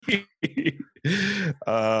All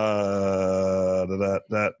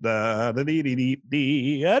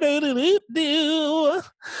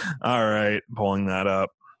right, pulling that up.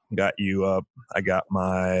 Got you up. I got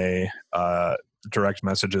my direct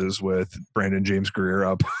messages with Brandon James Greer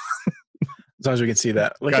up. As long as we can see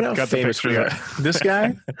that. Look at how famous we are. This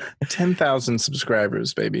guy, 10,000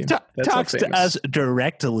 subscribers, baby. Talks to us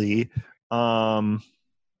directly. Why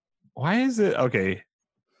is it? Okay.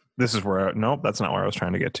 This is where, nope, that's not where I was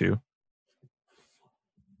trying to get to.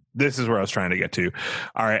 This is where I was trying to get to.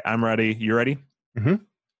 All right, I'm ready. You ready? Mm-hmm.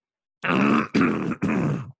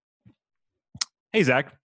 Hey,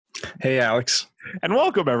 Zach. Hey, Alex. And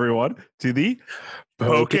welcome, everyone, to the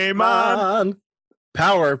Pokemon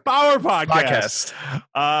Power Podcast.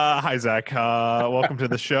 Hi, Zach. Welcome to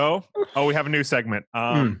the show. Oh, we have a new segment.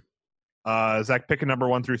 Zach, pick a number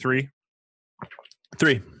 1 through 3.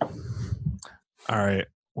 3. All right.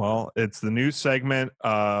 Well, it's the new segment.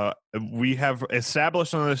 We have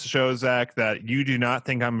established on this show, Zach, that you do not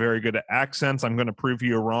think I'm very good at accents. I'm going to prove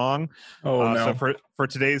you wrong. Oh, no. So for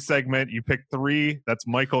today's segment, you picked 3. That's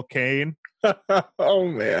Michael Caine. Oh,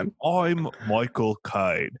 man. I'm Michael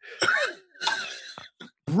Caine.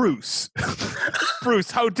 Bruce.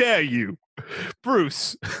 Bruce, how dare you?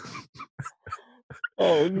 Bruce.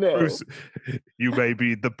 Oh, no. Bruce, you may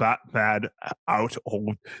be the Batman out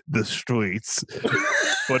on the streets,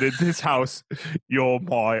 but in this house, you're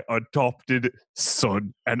my adopted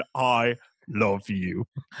son, and I love you.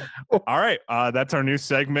 All right, that's our new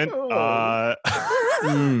segment.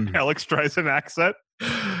 Alex tries an accent.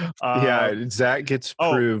 Yeah, Zach gets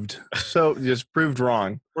proved. So just proved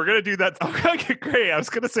wrong. We're going to do that. Okay, great. I was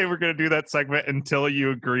going to say we're going to do that segment until you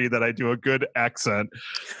agree that I do a good accent.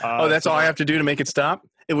 That's all I have to do to make it stop?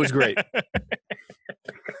 It was great.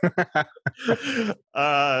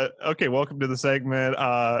 Okay, welcome to the segment.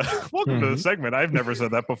 Welcome to the segment. I've never said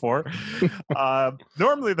that before.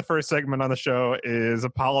 Normally, the first segment on the show is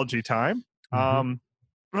apology time. But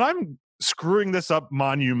I'm screwing this up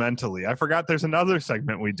monumentally. I forgot there's another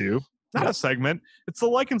segment we do. Not a segment. It's the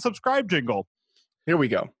like and subscribe jingle. Here we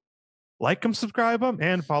go. Like them, subscribe them,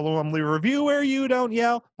 and follow them. Leave a review where you don't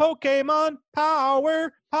yell. Pokemon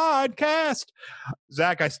Power Podcast.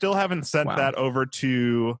 Zach, I still haven't sent that over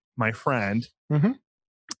to my friend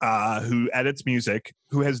who edits music,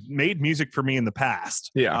 who has made music for me in the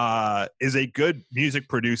past. Is a good music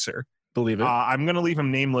producer. Believe it. I'm going to leave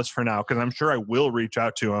him nameless for now because I'm sure I will reach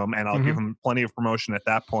out to him and I'll give him plenty of promotion at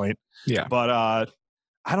that point. Yeah. But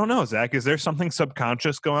I don't know, Zach. Is there something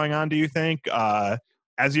subconscious going on, do you think?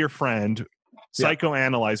 As your friend,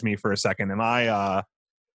 psychoanalyze me for a second. Am I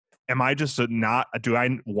just do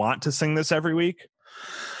I want to sing this every week?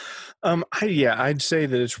 I'd say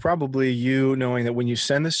that it's probably you knowing that when you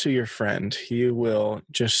send this to your friend, he will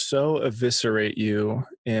just so eviscerate you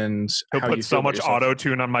and he'll put so much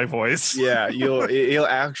auto-tune on my voice. Yeah, he'll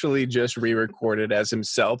actually just re-record it as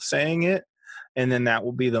himself saying it, and then that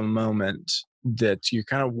will be the moment that your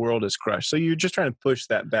kind of world is crushed. So you're just trying to push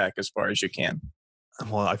that back as far as you can.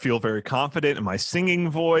 Well, I feel very confident in my singing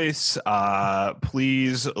voice.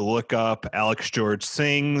 Please look up Alex George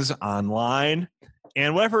Sings online.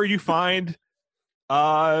 And whatever you find,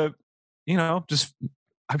 just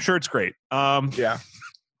I'm sure it's great.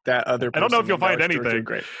 That other person, I don't know if you'll find anything.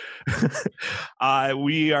 Great.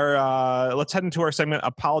 We are let's head into our segment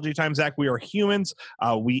apology time. Zach, we are humans.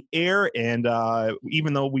 We err, and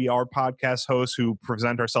even though we are podcast hosts who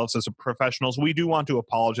present ourselves as professionals, we do want to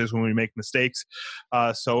apologize when we make mistakes.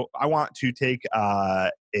 So I want to take I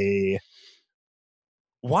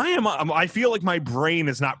feel like my brain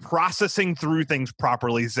is not processing through things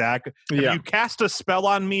properly, Zach. Have you cast a spell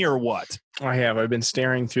on me or what? I have. I've been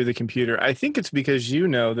staring through the computer. I think it's because you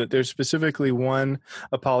know that there's specifically one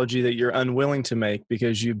apology that you're unwilling to make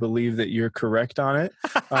because you believe that you're correct on it.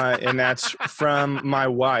 And that's from my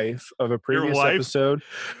wife of a previous episode.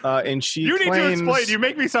 And she need to explain. You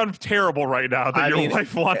make me sound terrible right now that your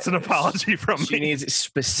wife wants an apology from me. She needs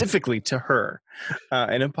specifically to her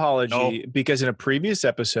an apology because in a previous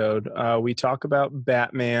episode, we talk about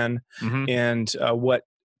Batman and what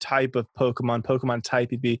type of Pokemon type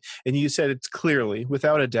he'd be, and you said it's clearly,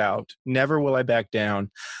 without a doubt, never will I back down,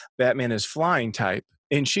 Batman is flying type.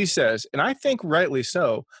 And she says, and I think rightly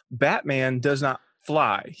so, Batman does not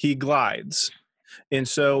fly, he glides. And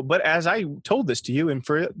so, but as I told this to you, and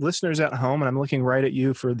for listeners at home, and I'm looking right at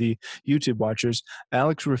you for the YouTube watchers,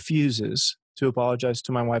 Alex refuses to apologize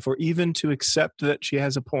to my wife or even to accept that she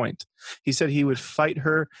has a point. He said he would fight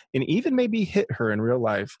her and even maybe hit her in real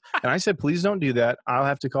life. And I said, please don't do that. I'll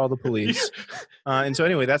have to call the police. And so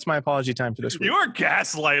anyway, that's my apology time for this week. You are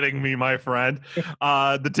gaslighting me, my friend.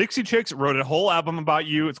 The Dixie Chicks wrote a whole album about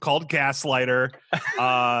you. It's called Gaslighter.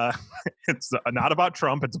 It's not about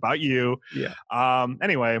Trump. It's about you. Yeah.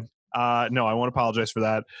 Anyway, no, I won't apologize for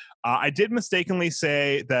that. I did mistakenly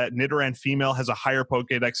say that Nidoran female has a higher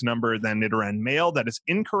Pokédex number than Nidoran male. That is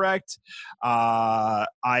incorrect. I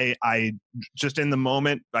just in the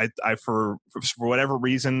moment, I for whatever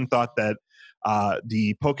reason thought that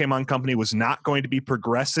the Pokemon Company was not going to be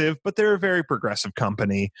progressive, but they're a very progressive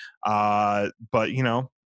company. But you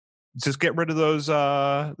know, just get rid of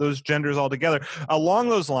those genders altogether. Along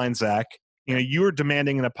those lines, Zach, you know, you were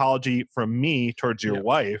demanding an apology from me towards your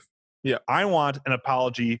wife. Yeah, I want an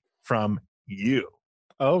apology from you.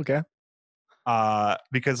 Oh, okay.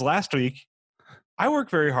 Because last week I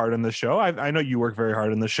worked very hard on this show. I know you work very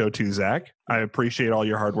hard on this show too, Zach. I appreciate all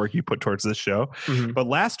your hard work you put towards this show. Mm-hmm. But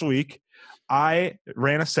last week I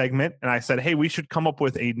ran a segment and I said, hey, we should come up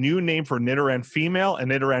with a new name for Nidoran female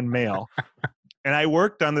and Nidoran male. And I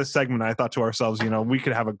worked on this segment. I thought to ourselves, you know, we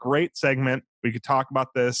could have a great segment. We could talk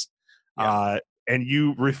about this. Yeah. And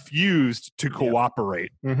you refused to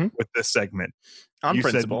cooperate with this segment. On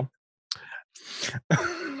principle.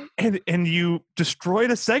 And you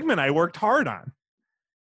destroyed a segment I worked hard on.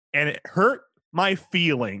 And it hurt my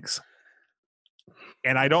feelings.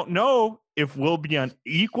 And I don't know if we'll be on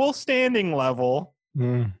equal standing level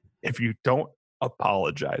if you don't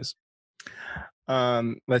apologize.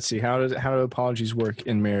 Let's see. How do apologies work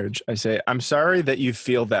in marriage? I say, I'm sorry that you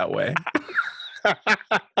feel that way.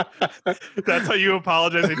 That's how you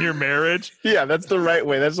apologize in your marriage? Yeah, that's the right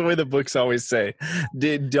way. That's the way the books always say.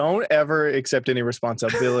 Don't ever accept any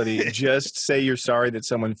responsibility. Just say you're sorry that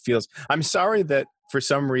someone feels. I'm sorry that for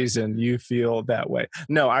some reason you feel that way.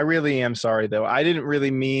 No, I really am sorry though. I didn't really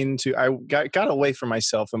mean to. I got away from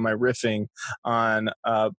myself in my riffing on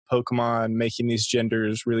Pokemon making these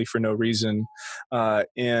genders really for no reason,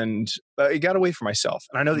 and it got away from myself.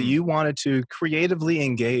 And I know that you wanted to creatively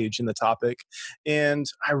engage in the topic, and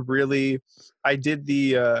I did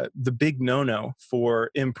the big no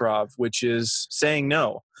for improv, which is saying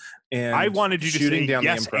no. And I wanted you to say down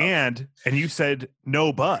yes and you said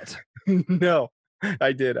no but. No.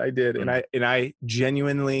 I did. And I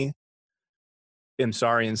genuinely am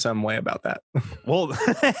sorry in some way about that. Well,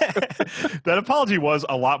 that apology was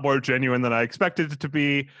a lot more genuine than I expected it to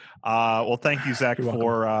be. Well, thank you, Zach,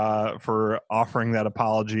 for offering that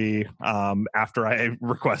apology after I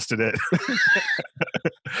requested it.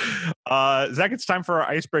 Zach, it's time for our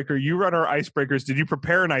icebreaker. You run our icebreakers. Did you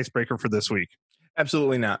prepare an icebreaker for this week?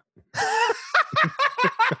 Absolutely not.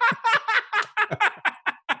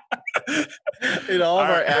 In all of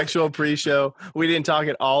our actual pre-show, we didn't talk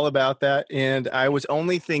at all about that. And I was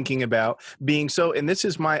only thinking about being so, and this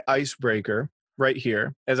is my icebreaker right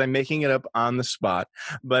here as I'm making it up on the spot,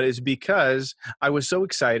 but it's because I was so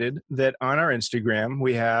excited that on our Instagram,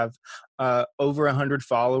 we have over 100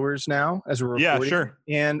 followers now as we're recording. Yeah, sure.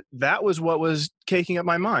 And that was what was caking up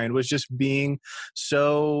my mind, was just being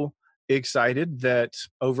so excited that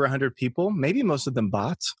over 100 people, maybe most of them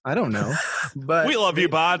bots, I don't know, but we love you,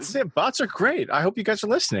 bots. Bots are great. I hope you guys are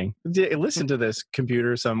listening. Listen to this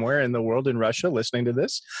computer somewhere in the world, in Russia, listening to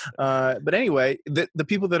this. But anyway, the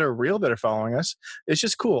people that are real that are following us, it's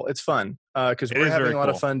just cool. It's fun because we're having a lot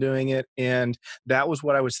of fun doing it, and that was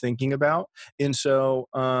what I was thinking about. And so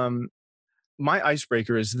my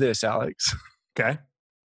icebreaker is this, Alex. Okay.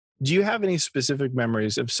 Do you have any specific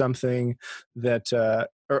memories of something that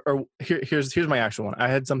or here's my actual one. I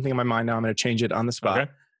had something in my mind. Now I'm going to change it on the spot.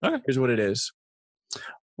 Okay. Here's what it is.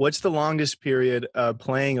 What's the longest period of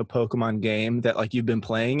playing a Pokemon game that like you've been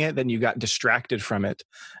playing it, then you got distracted from it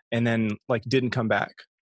and then like didn't come back?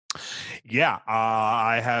 Yeah,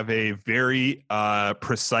 I have a very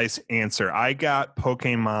precise answer. I got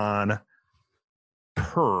Pokemon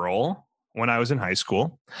Pearl when I was in high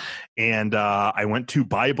school, and I went to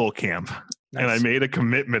Bible camp. Nice. And I made a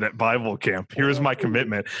commitment at Bible camp. Here's my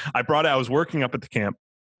commitment. I was working up at the camp,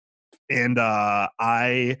 and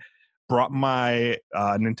I brought my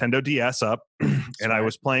Nintendo DS up, and I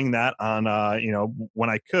was playing that on, when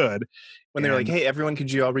I could. When they're like, hey, everyone,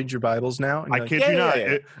 could you all read your Bibles now? And I kid you not.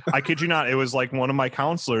 I kid you not. It was like one of my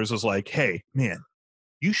counselors was like, hey, man,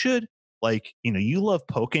 you should, like, you love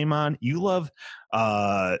Pokemon. You love,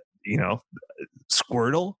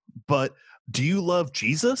 Squirtle, but do you love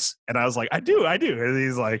Jesus? And I was like, I do. And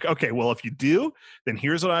he's like, okay, well, if you do, then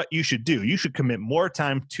here's what you should do. You should commit more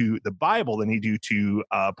time to the Bible than you do to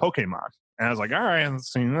Pokemon. And I was like, all right,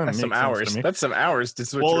 that's some hours. That's some hours to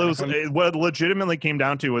switch. Well, what it legitimately came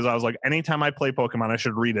down to was I was like, anytime I play Pokemon, I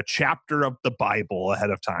should read a chapter of the Bible ahead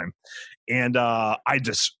of time. And I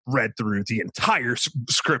just read through the entire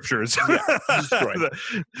scriptures. Yeah,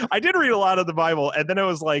 I did read a lot of the Bible. And then it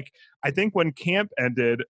was like, I think when camp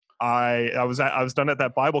ended, I was done at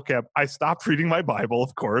that Bible camp. I stopped reading my Bible,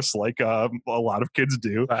 of course, like a lot of kids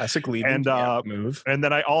do. Classic leading move. And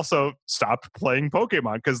then I also stopped playing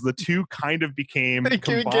Pokemon because the two kind of became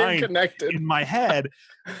combined in my head.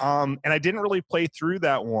 And I didn't really play through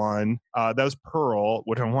that one. That was Pearl,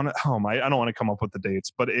 which I don't want to come up with the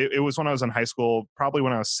dates, but it was when I was in high school, probably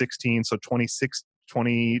when I was 16, so 2006.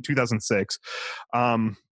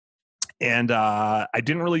 And I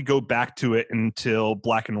didn't really go back to it until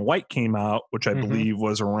Black and White came out, which I believe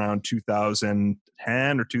was around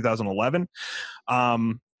 2010 or 2011.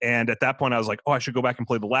 And at that point, I was like, oh, I should go back and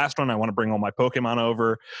play the last one. I want to bring all my Pokemon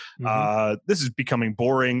over. This is becoming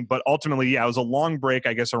boring. But ultimately, yeah, it was a long break,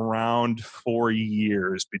 I guess, around 4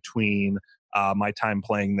 years between my time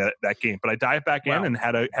playing that game. But I dived back in and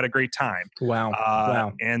had a great time.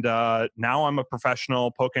 Wow. And now I'm a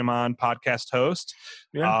professional Pokemon podcast host.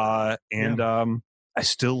 Yeah. I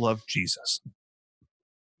still love Jesus.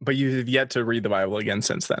 But you've yet to read the Bible again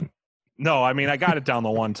since then. No, I mean, I got it down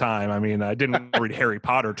the one time. I mean, I didn't read Harry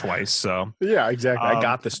Potter twice, so. Yeah, exactly. I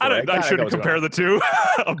got the story. I shouldn't compare the two.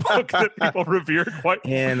 A book that people revere quite.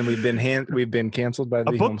 And we've been canceled by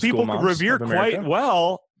the book people revere quite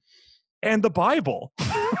well, and the Bible.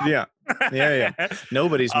 Yeah.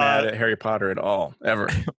 Nobody's mad at Harry Potter at all, ever.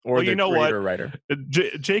 Or the creator writer.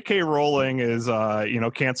 J.K. Rowling is,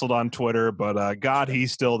 canceled on Twitter, but God,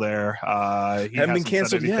 he's still there. He hasn't been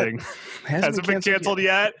canceled yet. Hasn't been canceled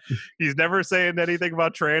yet. He's never saying anything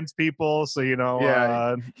about trans people. So,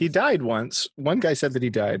 he died once. One guy said that he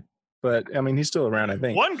died. But I mean, he's still around, I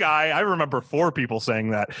think. One guy, I remember 4 people saying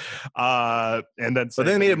that, and then. But then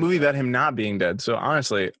they made a movie about him not being dead. So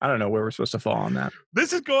honestly, I don't know where we're supposed to fall on that.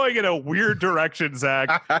 This is going in a weird direction,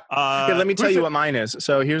 Zach. Let me tell you what mine is.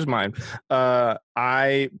 So here's mine.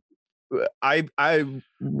 I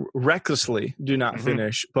recklessly do not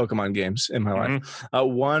finish Pokemon games in my life.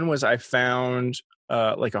 One was I found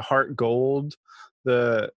like a Heart Gold,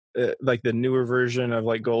 like the newer version of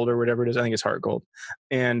like Gold or whatever it is. I think it's Heart Gold,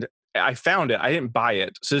 and I found it. I didn't buy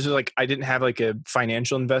it. So this is like, I didn't have like a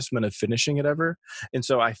financial investment of finishing it ever. And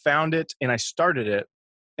so I found it and I started it.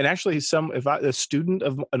 And actually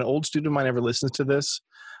an old student of mine ever listens to this,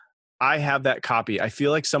 I have that copy. I feel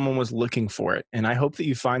like someone was looking for it. And I hope that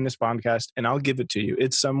you find this podcast and I'll give it to you.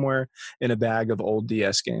 It's somewhere in a bag of old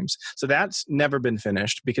DS games. So that's never been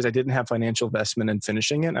finished because I didn't have financial investment in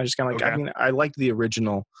finishing it. I just kind of I liked the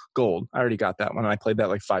original Gold. I already got that one and I played that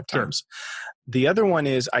like 5 times. The other one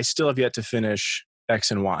is I still have yet to finish X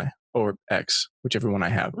and Y. Or X, whichever one I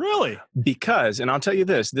have. Really? Because, and I'll tell you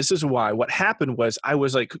this is why. What happened was I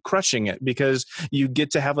was like crushing it because you get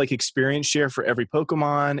to have like experience share for every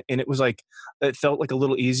Pokemon. And it was like, it felt like a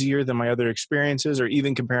little easier than my other experiences or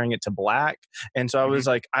even comparing it to Black. And so I was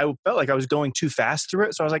like, I felt like I was going too fast through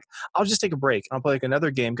it. So I was like, I'll just take a break and I'll play like another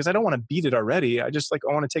game because I don't want to beat it already. I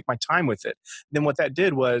want to take my time with it. Then what that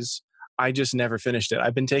did was, I just never finished it.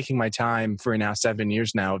 I've been taking my time for now 7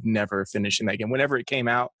 years now of never finishing that game. Whenever it came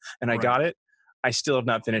out and I got it, I still have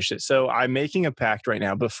not finished it. So I'm making a pact right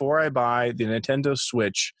now. Before I buy the Nintendo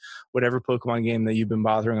Switch, whatever Pokemon game that you've been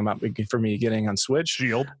bothering about for me getting on Switch,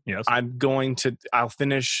 Shield, yes, I'll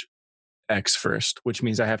finish X first, which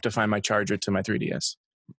means I have to find my charger to my 3DS.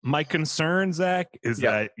 My concern, Zach, is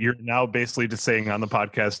that you're now basically just saying on the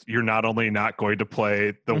podcast, you're not only not going to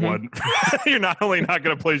play the one, you're not only not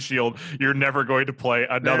going to play Shield, you're never going to play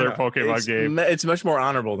another Pokemon game. It's much more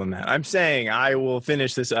honorable than that. I'm saying I will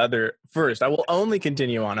finish this other first. I will only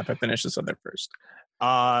continue on if I finish this other first.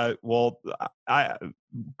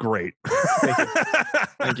 Great.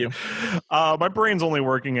 Thank you. My brain's only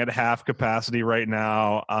working at half capacity right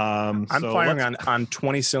now. I'm firing on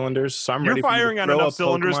 20 cylinders, so I'm ready. You're firing on enough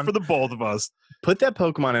cylinders for the both of us. Put that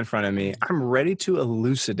Pokemon in front of me. I'm ready to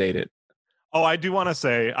elucidate it. Oh, I do want to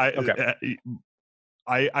say, I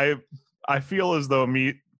feel as though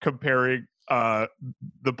me comparing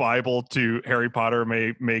the Bible to Harry Potter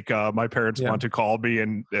may make my parents want to call me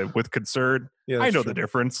and with concern. Yeah, I know the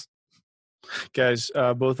difference. Guys,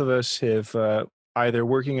 both of us have either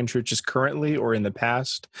working in churches currently or in the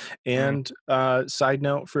past. And side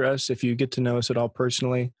note for us, if you get to know us at all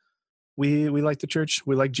personally, we like the church.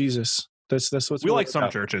 We like Jesus. That's what we like. Some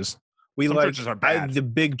churches. Some churches are bad. The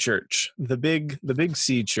big church, the big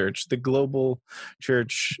C church, the global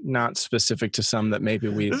church, not specific to some that maybe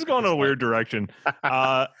we. This is going in a weird direction.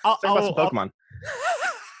 I'll Pokemon.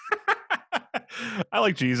 I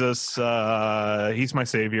like Jesus. He's my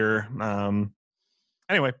savior.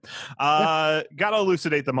 Anyway, gotta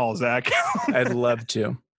elucidate them all, Zach. I'd love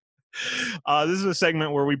to. This is a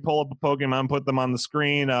segment where we pull up a Pokemon, put them on the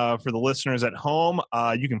screen for the listeners at home.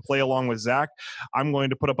 You can play along with Zach. I'm going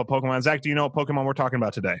to put up a Pokemon. Zach, do you know what Pokemon we're talking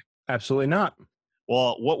about today? Absolutely not.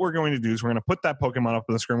 Well, what we're going to do is we're going to put that Pokemon up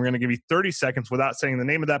on the screen. We're going to give you 30 seconds without saying the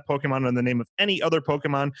name of that Pokemon and the name of any other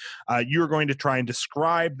Pokemon. You're going to try and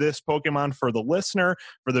describe this Pokemon for the listener.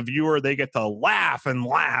 For the viewer, they get to laugh and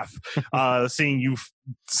laugh seeing you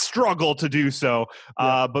struggle to do so.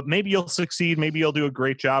 But maybe you'll succeed. Maybe you'll do a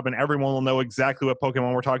great job, and everyone will know exactly what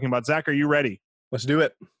Pokemon we're talking about. Zach, are you ready? Let's do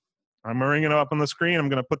it. I'm bringing it up on the screen. I'm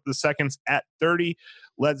going to put the seconds at 30.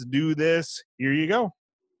 Let's do this. Here you go.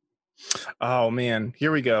 Oh man,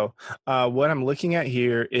 here we go. What I'm looking at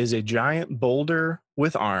here is a giant boulder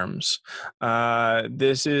with arms.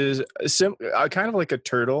 This is kind of like a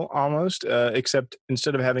turtle almost, except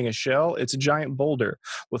instead of having a shell, it's a giant boulder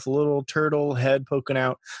with a little turtle head poking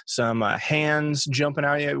out, some hands jumping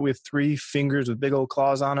out with 3 fingers with big old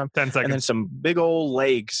claws on them, 10 seconds. and then some big old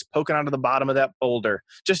legs poking out of the bottom of that boulder,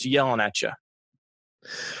 just yelling at you.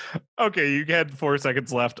 Okay, you had 4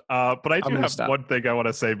 seconds left, but I do have one thing I want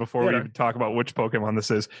to say before we even talk about which Pokemon this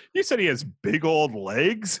is. You said he has big old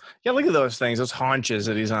legs? Yeah, look at those things, those haunches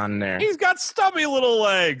that he's on there. He's got stubby little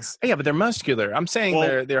legs. Yeah, but they're muscular. I'm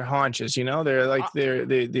saying they're haunches, you know? They're like, they're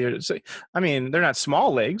I mean, they're not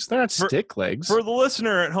small legs. They're not stick legs. For the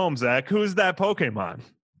listener at home, Zach, who's that Pokemon?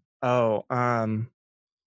 Oh,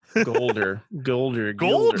 Golder.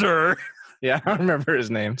 Golder? Yeah, I don't remember his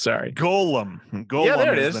name. Sorry. Golem. Yeah,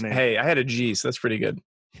 there it is. Hey, I had a G, so that's pretty good.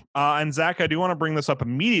 And Zach, I do want to bring this up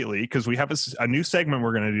immediately because we have a new segment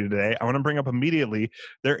we're going to do today. I want to bring up immediately.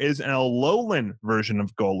 There is an Alolan version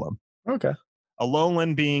of Golem. Okay.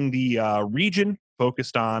 Alolan being the region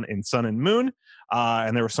focused on in Sun and Moon.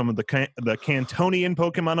 And there were some of the Cantonian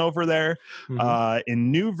Pokemon over there in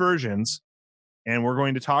new versions. And we're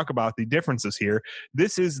going to talk about the differences here.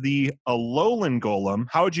 This is the Alolan Golem.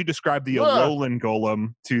 How would you describe the Alolan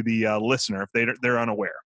Golem to the listener if they're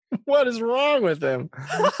unaware? What is wrong with him?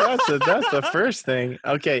 That's the first thing.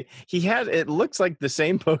 Okay, it looks like the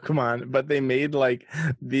same Pokemon, but they made like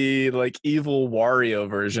the evil Wario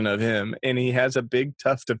version of him, and he has a big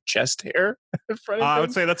tuft of chest hair in front of him. I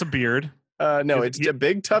would say that's a beard. No, it's a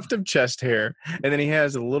big tuft of chest hair, and then he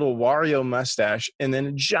has a little Wario mustache, and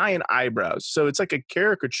then giant eyebrows. So it's like a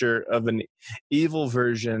caricature of an evil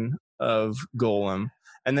version of Golem.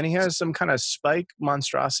 And then he has some kind of spike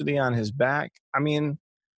monstrosity on his back. I mean,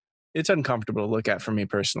 it's uncomfortable to look at for me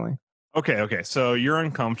personally. Okay. So you're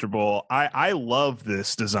uncomfortable. I love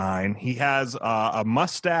this design. He has a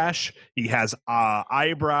mustache. He has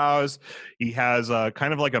eyebrows. He has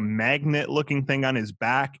kind of like a magnet-looking thing on his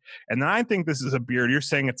back. And then I think this is a beard. You're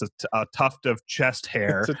saying it's a tuft of chest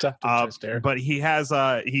hair. It's a tuft of chest hair. But he has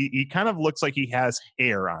he kind of looks like he has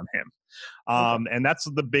hair on him. And that's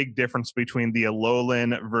the big difference between the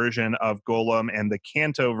Alolan version of Golem and the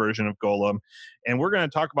Kanto version of Golem. And we're going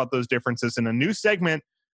to talk about those differences in a new segment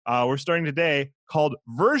we're starting today called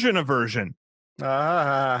Version of Version.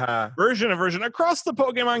 Version of Version. Across the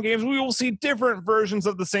Pokemon games, we will see different versions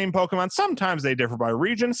of the same Pokemon. Sometimes they differ by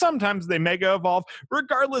region. Sometimes they mega evolve.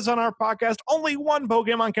 Regardless, on our podcast, only one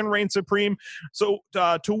Pokemon can reign supreme. So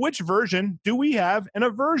to which version do we have an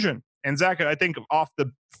aversion? And Zach, I think off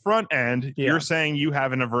the front end, you're saying you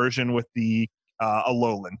have an aversion with the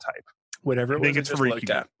Alolan type. Whatever it was, it's freaky.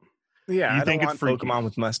 Yeah, I don't want Pokemon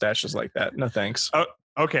with mustaches like that. No thanks.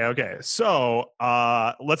 Okay. So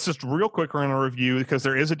let's just real quick run a review because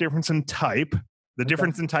there is a difference in type. The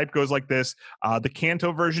difference in type goes like this. The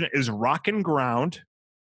Kanto version is rock and ground.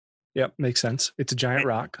 Yep, makes sense. It's a giant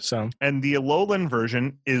rock. And the Alolan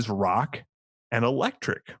version is rock and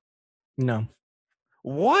electric. No.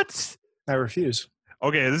 What? I refuse.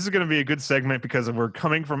 Okay, this is going to be a good segment because we're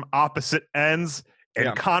coming from opposite ends.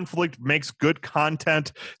 And conflict makes good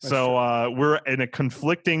content. So we're in a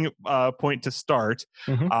conflicting point to start.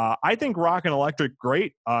 I think rock and electric,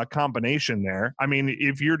 great combination there. I mean,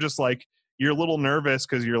 if you're just like, you're a little nervous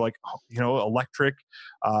because you're like, electric,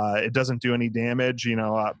 it doesn't do any damage,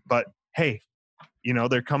 but hey,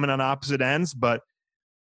 they're coming on opposite ends, but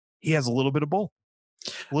he has a little bit of both.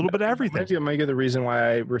 A little bit of everything. Maybe the reason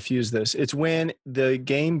why I refuse this. It's when the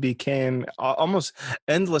game became almost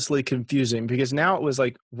endlessly confusing because now it was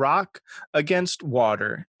like rock against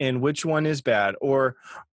water and which one is bad, or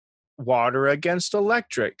water against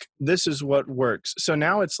electric. This is what works. So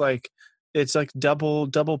now it's like it's like double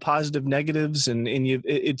positive negatives, and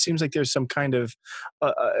it seems like there's some kind of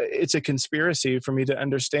it's a conspiracy for me to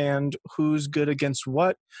understand who's good against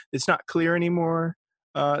what. It's not clear anymore.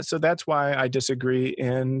 So that's why I disagree,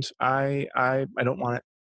 and I don't want it.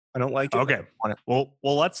 I don't like it. Okay. Well,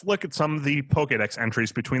 let's look at some of the Pokédex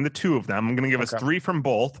entries between the two of them. I'm going to give us 3 from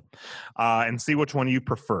both, and see which one you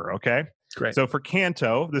prefer. Okay. Great. So for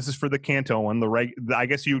Kanto, this is for the Kanto one. I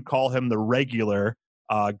guess you would call him the regular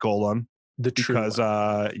Golem, because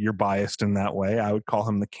you're biased in that way. I would call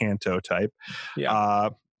him the Kanto type. Yeah.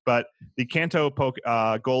 But the Kanto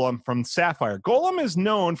Golem from Sapphire. Golem is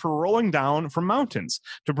known for rolling down from mountains.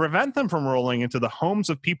 To prevent them from rolling into the homes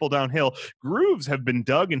of people downhill, grooves have been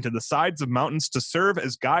dug into the sides of mountains to serve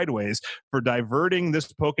as guideways for diverting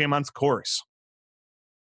this Pokemon's course.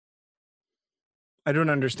 I don't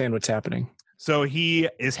understand what's happening. So he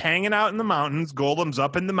is hanging out in the mountains. Golem's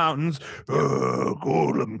up in the mountains.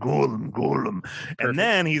 Golem. And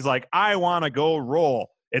then he's like, I want to go roll.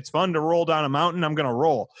 It's fun to roll down a mountain. I'm going to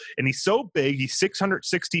roll. And he's so big. He's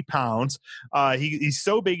 660 pounds. He's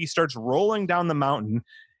so big. He starts rolling down the mountain.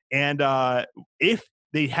 And if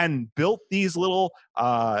they hadn't built these little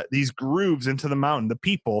these grooves into the mountain, the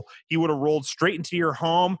people, he would have rolled straight into your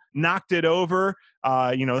home, knocked it over.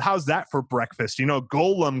 How's that for breakfast?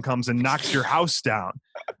 Golem comes and knocks your house down.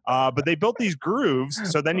 But they built these grooves,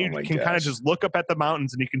 so then you can kind of just look up at the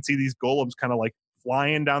mountains and you can see these golems kind of like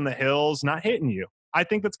flying down the hills, not hitting you. I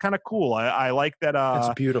think that's kind of cool. I like that.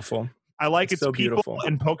 It's beautiful. I like it's so people beautiful.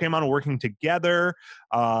 and Pokemon working together.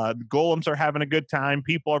 The golems are having a good time.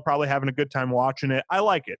 People are probably having a good time watching it. I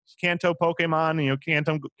like it. Kanto Pokemon,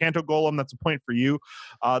 Kanto Golem, that's a point for you.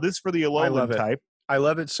 This is for the Alolan type. I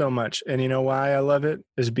love it so much. And you know why I love it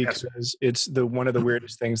is because it's one of the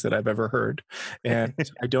weirdest things that I've ever heard. And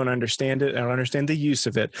I don't understand it. I don't understand the use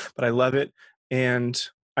of it, but I love it. And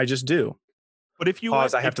I just do. But if you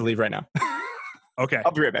pause, I have to leave right now. Okay.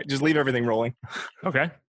 I'll be right back. Just leave everything rolling.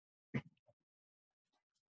 Okay.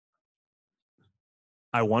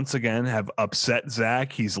 I once again have upset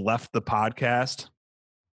Zach. He's left the podcast.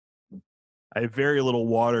 I have very little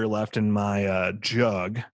water left in my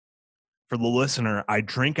jug. For the listener, I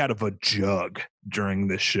drink out of a jug during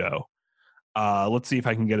this show. Let's see if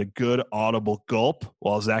I can get a good audible gulp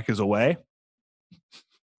while Zach is away.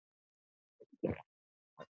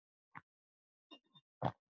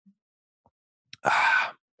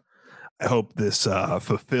 I hope this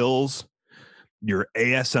fulfills your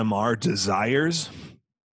ASMR desires.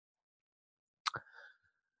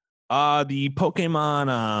 The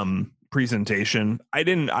Pokemon presentation,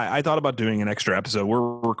 I thought about doing an extra episode. We're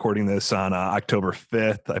recording this on October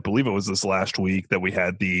 5th. I believe it was this last week that we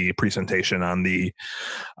had the presentation on the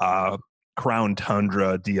Crown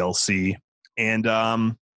Tundra DLC. And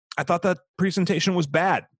I thought that presentation was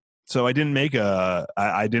bad. So I didn't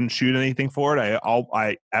I didn't shoot anything for it.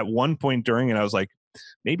 I at one point during it, I was like,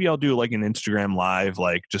 maybe I'll do like an Instagram live,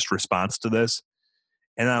 like just response to this.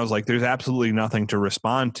 And I was like, there's absolutely nothing to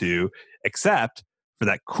respond to except for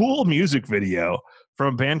that cool music video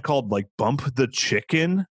from a band called like Bump the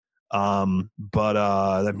Chicken. But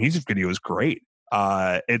that music video is great.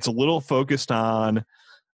 It's a little focused on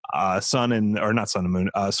Sword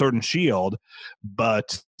and Shield,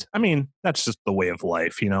 but I mean that's just the way of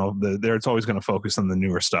life, it's always going to focus on the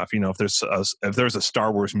newer stuff. If there's a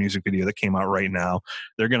Star Wars music video that came out right now,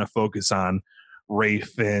 they're going to focus on Rey,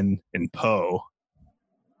 Finn, and Poe,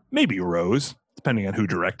 maybe Rose, depending on who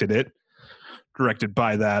directed it. Directed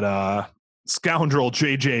by that scoundrel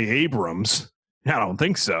J.J. Abrams. I don't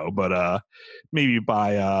think so, but maybe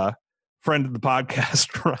by friend of the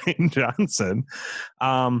podcast, Ryan Johnson.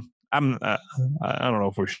 I don't know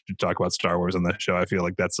if we should talk about Star Wars on this show. I feel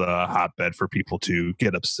like that's a hotbed for people to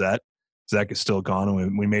get upset. Zach is still gone,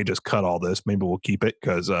 and we may just cut all this. Maybe we'll keep it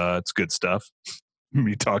because it's good stuff.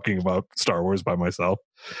 Me talking about Star Wars by myself.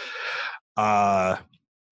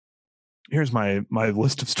 Here's my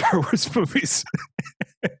list of Star Wars movies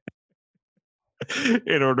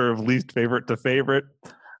in order of least favorite to favorite.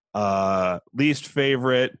 Least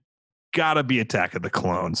favorite, gotta be Attack of the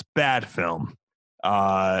Clones. Bad film.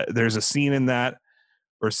 There's a scene in that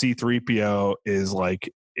where C-3PO is like,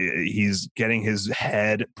 he's getting his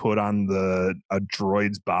head put on a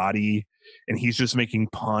droid's body, and he's just making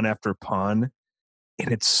pun after pun.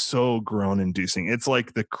 And it's so groan-inducing. It's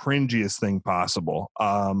like the cringiest thing possible.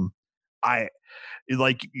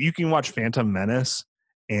 You can watch Phantom Menace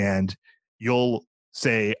and you'll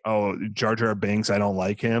say, oh, Jar Jar Binks, I don't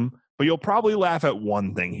like him, but you'll probably laugh at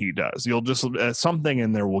one thing he does. You'll just something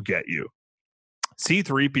in there will get you.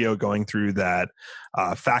 C-3PO going through that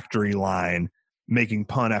factory line making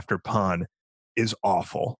pun after pun is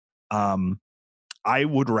awful. I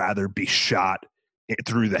would rather be shot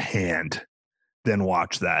through the hand than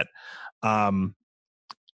watch that.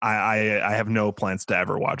 I have no plans to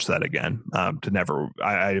ever watch that again.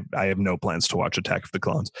 I have no plans to watch Attack of the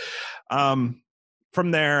Clones.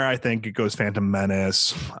 From there, I think it goes Phantom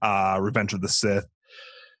Menace, Revenge of the Sith.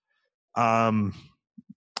 I'm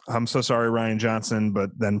so sorry, Rian Johnson, but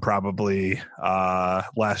then probably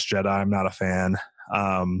Last Jedi. I'm not a fan.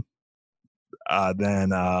 Then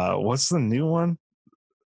what's the new one?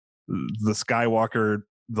 The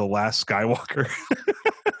Last Skywalker.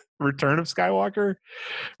 Return of Skywalker,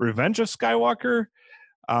 Revenge of Skywalker.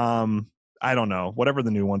 I don't know, whatever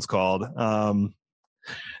the new one's called.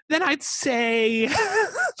 Then I'd say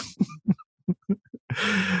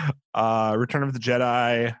Return of the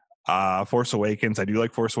Jedi, Force Awakens. I do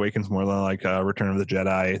like Force Awakens more than I like Return of the Jedi.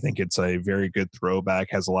 I think it's a very good throwback,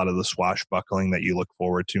 has a lot of the swashbuckling that you look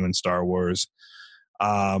forward to in Star Wars.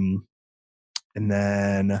 And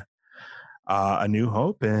then A New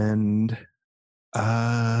Hope and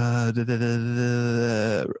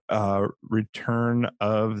Return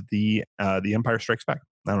of the Empire Strikes Back.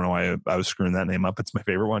 I don't know why I was screwing that name up. It's my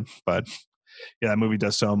favorite one, but yeah, that movie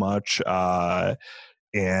does so much.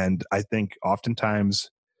 And I think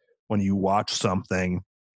oftentimes when you watch something,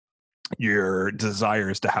 your desire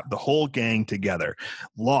is to have the whole gang together.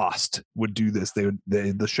 Lost would do this.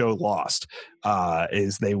 The show Lost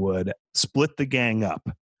is they would split the gang up.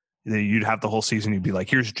 You'd have the whole season. You'd be like,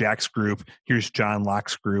 here's Jack's group, here's John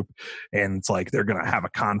Locke's group, and it's like they're gonna have a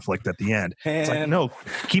conflict at the end. It's like, no,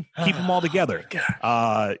 keep them all together,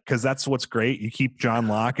 because that's what's great. You keep John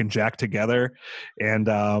Locke and Jack together, and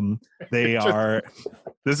they are.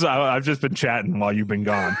 I've just been chatting while you've been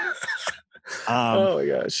gone. Oh my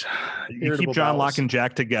gosh! You keep John Locke and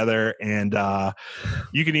Jack together, and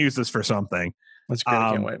you can use this for something. That's great.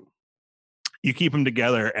 I can't wait. You keep them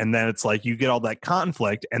together, and then it's like you get all that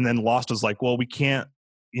conflict, and then Lost is like, well, we can't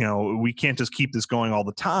just keep this going all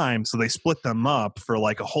the time. So they split them up for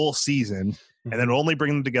like a whole season, and then only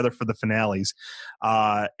bring them together for the finales.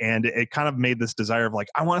 And it kind of made this desire of like,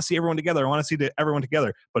 I want to see everyone together. I want to see everyone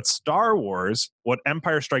together. But Star Wars, what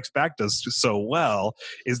Empire Strikes Back does so well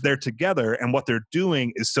is they're together, and what they're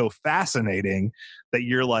doing is so fascinating that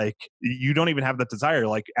you're like, you don't even have that desire.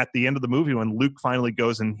 Like at the end of the movie, when Luke finally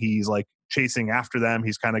goes and he's like chasing after them,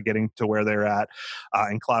 he's kind of getting to where they're at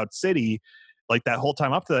in Cloud City. Like that whole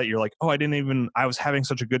time up to that, you're like, oh, I was having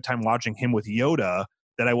such a good time watching him with Yoda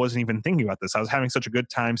that I wasn't even thinking about this. I was having such a good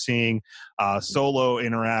time seeing Solo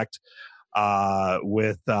interact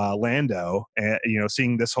with Lando, and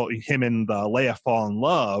seeing this whole him and Leia fall in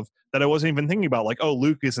love, that I wasn't even thinking about like, oh,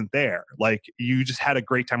 Luke isn't there. Like you just had a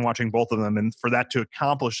great time watching both of them, and for that to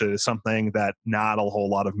accomplish it is something that not a whole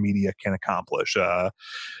lot of media can accomplish.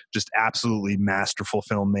 Just absolutely masterful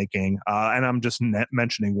filmmaking, and I'm just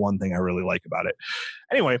mentioning one thing I really like about it.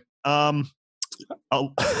 Anyway,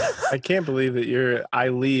 I can't believe that I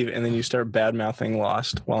leave and then you start bad mouthing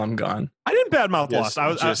Lost while I'm gone. I didn't bad mouth Lost. I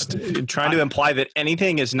was just trying to imply that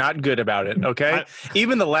anything is not good about it. Okay,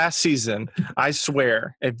 even the last season, I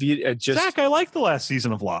swear. If you Zach, I like the last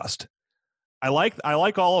season of Lost. I like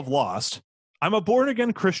all of Lost. I'm a born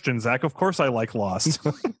again Christian, Zach. Of course, I like Lost.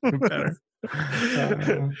 Better.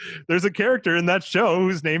 There's a character in that show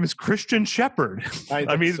whose name is Christian Shepherd.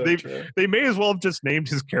 I mean, so they may as well have just named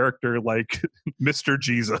his character like Mr.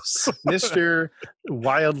 Jesus. Mr.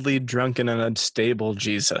 Wildly Drunken and Unstable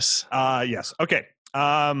Jesus. Yes. Okay.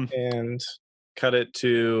 And cut it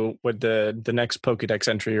to what the next Pokédex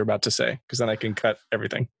entry you're about to say, because then I can cut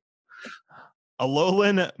everything.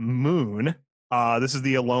 Alolan Moon. This is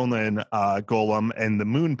the Alolan Golem and the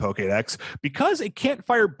Moon Pokédex. Because it can't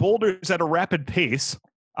fire boulders at a rapid pace,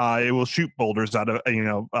 it will shoot boulders out of,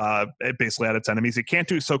 basically at its enemies. It can't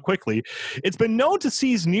do it so quickly. It's been known to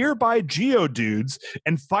seize nearby Geodudes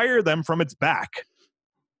and fire them from its back.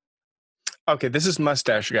 Okay, this is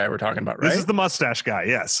Mustache Guy we're talking about, right? This is the Mustache Guy,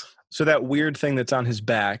 yes. So that weird thing that's on his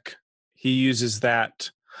back, he uses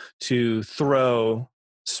that to throw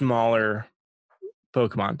smaller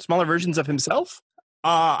Pokemon, smaller versions of himself.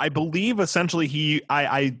 I believe essentially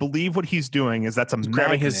I believe what he's doing is that's a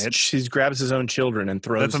magnet. He grabs his own children and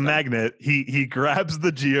throws. That's a magnet. He grabs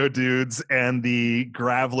the Geodudes and the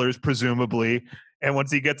Gravelers presumably, and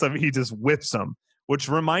once he gets them, he just whips them. Which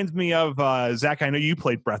reminds me of Zach. I know you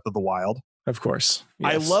played Breath of the Wild. Of course,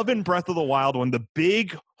 yes. I love in Breath of the Wild when the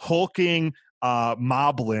big hulking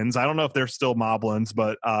Moblins, I don't know if they're still Moblins,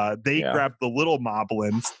 but they grab the little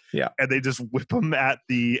Moblins and they just whip them at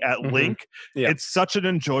Link. It's such an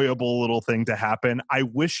enjoyable little thing to happen. I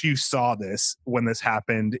wish you saw this when this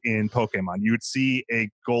happened in Pokemon. You would see a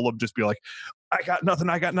Golem just be like, I got nothing.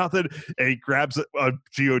 And he grabs a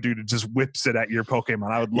Geodude and just whips it at your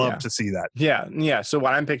Pokemon. I would love to see that. Yeah. So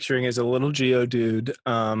what I'm picturing is a little Geodude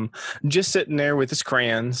just sitting there with his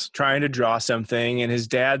crayons trying to draw something, and his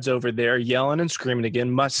dad's over there yelling and screaming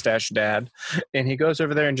again, mustache dad. And he goes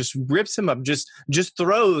over there and just rips him up, just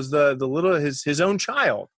throws the little his own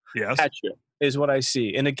child at you, is what I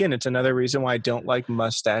see. And again, it's another reason why I don't like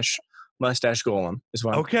Mustache Golem is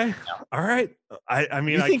what okay. All right. I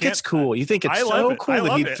mean, you think it's cool. You think it's so cool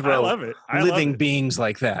that he'd throw living beings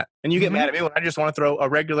like that. And you get mad at me when I just want to throw a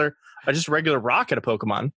regular rock at a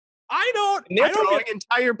Pokemon. I don't. And they're throwing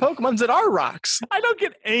entire Pokemons that are rocks. I don't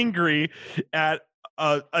get angry at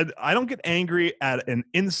an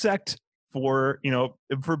insect for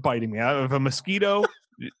biting me. If a mosquito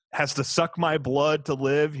has to suck my blood to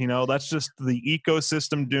live, that's just the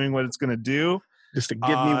ecosystem doing what it's going to do. Just to give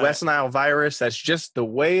me West Nile virus. That's just the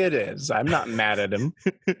way it is. I'm not mad at him.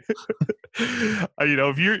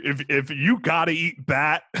 If you gotta eat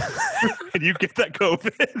bat and you get that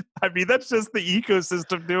COVID, I mean, that's just the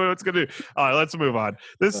ecosystem doing what it's gonna do. All right, let's move on.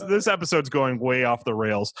 This episode's going way off the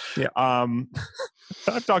rails. Yeah.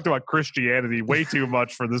 I've talked about Christianity way too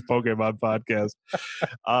much for this Pokemon podcast.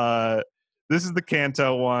 This is the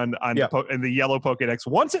Kanto one in the yellow Pokedex.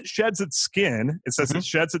 Once it sheds its skin, it says it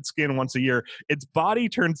sheds its skin once a year. Its body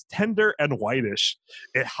turns tender and whitish.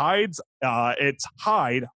 Its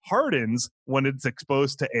hide hardens when it's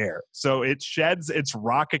exposed to air. So it sheds its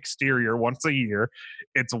rock exterior once a year.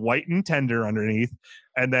 It's white and tender underneath,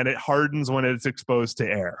 and then it hardens when it's exposed to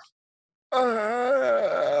air.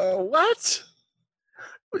 What?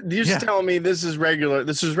 You're just telling me this is regular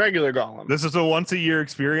Golem. This is a once a year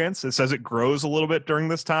experience. It says it grows a little bit during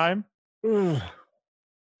this time.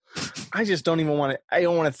 I just don't even want to. I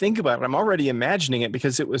don't want to think about it. I'm already imagining it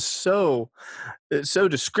because it was so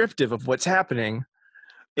descriptive of what's happening.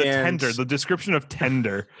 The description of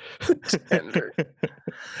tender. Tender.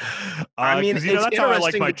 I mean, that's how I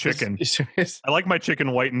like my chicken. I like my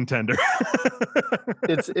chicken white and tender.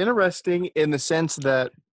 It's interesting in the sense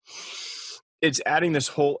that it's adding this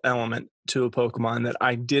whole element to a Pokemon that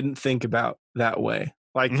I didn't think about that way.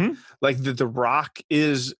 Like the rock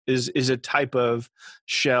is a type of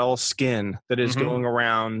shell skin that is going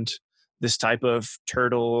around this type of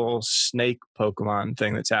turtle snake Pokemon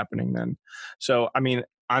thing that's happening then. So, I mean,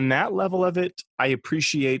 on that level of it, I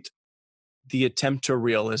appreciate the attempt to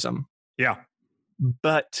realism. Yeah.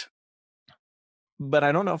 But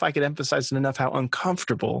I don't know if I could emphasize enough how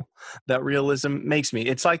uncomfortable that realism makes me.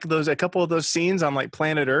 It's like a couple of those scenes on like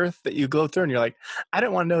Planet Earth that you go through and you're like, I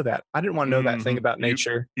didn't want to know that. I didn't want to know that thing about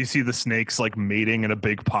nature. You see the snakes like mating in a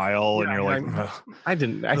big pile and you're like, I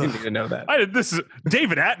didn't even know that. This is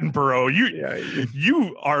David Attenborough.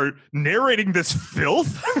 You are narrating this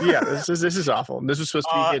filth. Yeah, this is awful. This was supposed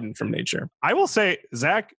to be hidden from nature. I will say,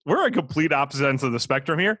 Zach, we're a complete opposite ends of the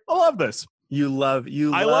spectrum here. I love this. I love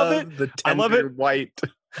it. The tender, I love it. White.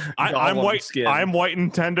 I'm white. Skin. I'm white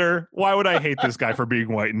and tender. Why would I hate this guy for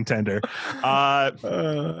being white and tender?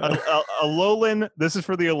 Alolan. This is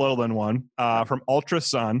for the Alolan one from Ultra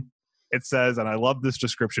Sun. It says, and I love this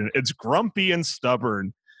description. It's grumpy and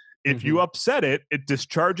stubborn. If you upset it, it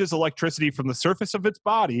discharges electricity from the surface of its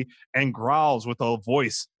body and growls with a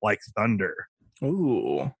voice like thunder.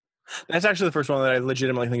 Ooh, that's actually the first one that I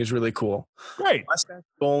legitimately think is really cool. Right. Mustache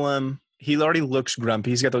Golem. He already looks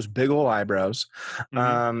grumpy. He's got those big old eyebrows,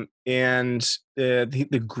 and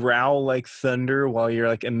the growl like thunder while you're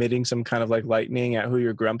like emitting some kind of like lightning at who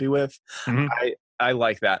you're grumpy with. I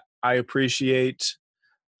like that. I appreciate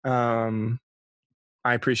that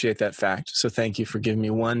fact. So thank you for giving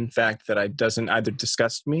me one fact that doesn't either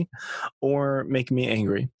disgust me or make me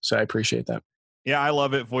angry. So I appreciate that. Yeah, I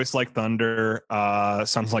love it. Voice like thunder.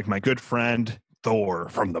 Sounds like my good friend Thor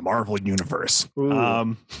from the Marvel Universe.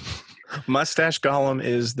 Mustache Golem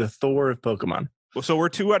is the Thor of Pokemon. So we're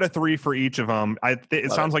 2 out of 3 for each of them.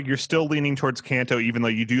 It sounds like you're still leaning towards Kanto, even though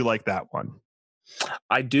you do like that one.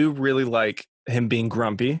 I do really like him being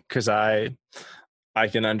grumpy because I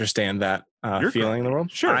can understand that feeling in the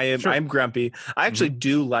world. Sure, I'm grumpy. I actually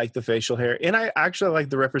do like the facial hair, and I actually like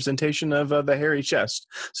the representation of the hairy chest.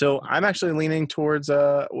 So I'm actually leaning towards.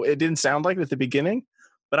 It didn't sound like it at the beginning,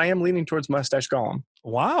 but I am leaning towards Mustache Golem.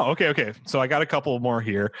 Wow. Okay. So I got a couple more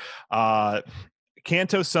here.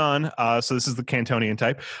 Kanto Sun. So this is the Cantonian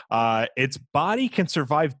type. Its body can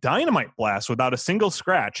survive dynamite blasts without a single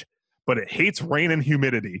scratch, but it hates rain and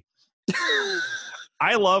humidity.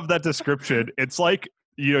 I love that description. It's like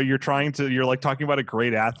you're talking about a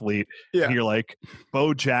great athlete, and you're like,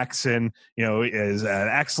 Bo Jackson, is an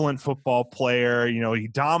excellent football player. He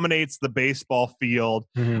dominates the baseball field,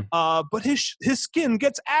 but his skin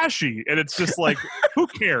gets ashy, and it's just like, who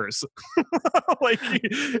cares? Like,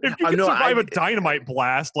 if you can survive a dynamite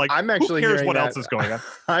blast, like, I'm actually who cares what else is going on?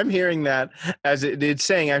 I'm hearing that as it's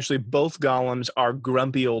saying actually both golems are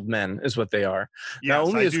grumpy old men is what they are. Yes, Not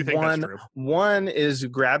only I is do think that's true. one is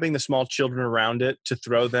grabbing the small children around it to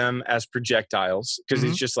throw them as projectiles because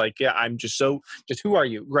he's just like, I'm just who are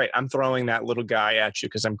you? Great, I'm throwing that little guy at you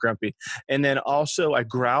because I'm grumpy. And then also I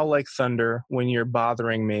growl like thunder when you're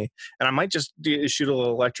bothering me, and I might just shoot a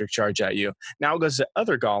little electric charge at you. Now it goes to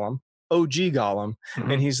other golem, OG Gollum,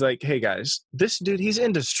 and he's like, hey guys, this dude, he's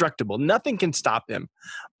indestructible. Nothing can stop him.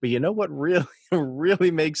 But you know what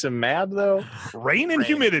really makes him mad though? Rain and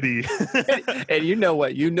humidity. And you know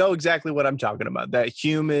what? You know exactly what I'm talking about. That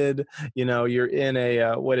humid, you're in a,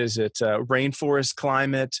 rainforest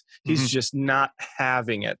climate. He's just not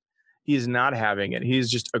having it. He's not having it. He's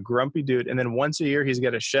just a grumpy dude. And then once a year, he's got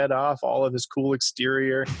to shed off all of his cool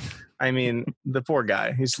exterior. I mean, the poor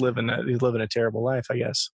guy, he's living a terrible life, I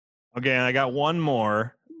guess. Okay, and I got one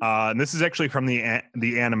more. And this is actually from the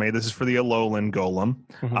anime. This is for the Alolan Golem.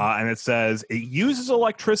 And it says, it uses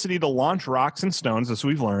electricity to launch rocks and stones, as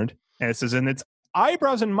we've learned. And it says, in its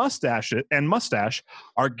eyebrows and mustache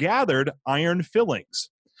are gathered iron fillings.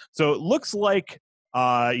 So it looks like,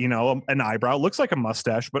 an eyebrow. It looks like a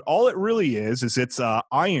mustache, but all it really is it's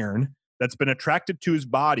iron that's been attracted to his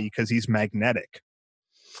body because he's magnetic.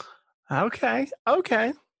 Okay.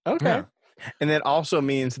 Yeah. And that also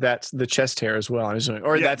means that's the chest hair as well. I'm assuming,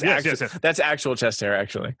 or that's actual chest hair.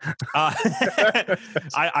 Actually,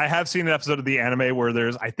 I have seen an episode of the anime where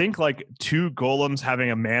there's, I think, like two golems having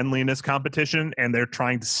a manliness competition, and they're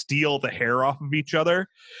trying to steal the hair off of each other.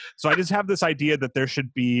 So I just have this idea that there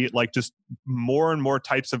should be like just more and more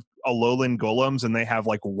types of Alolan golems, and they have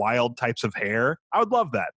like wild types of hair. I would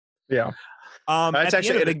love that. Yeah. That's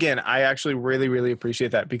actually, and again, I actually really, really appreciate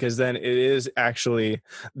that, because then it is actually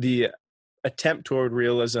the attempt toward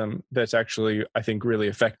realism that's actually, I think, really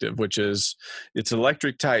effective, which is it's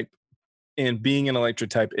electric type, and being an electric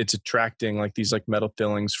type, it's attracting like these like metal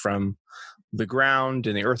fillings from the ground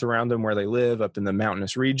and the earth around them where they live up in the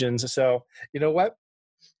mountainous regions. So you know what?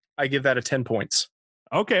 I give that a 10 points.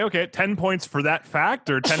 Okay. 10 points for that fact,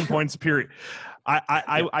 or 10 points period?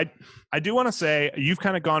 I do want to say you've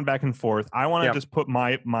kind of gone back and forth. I want to just put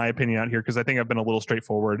my opinion out here, because I think I've been a little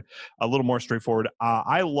more straightforward.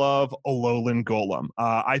 I love Alolan Golem.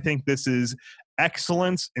 I think this is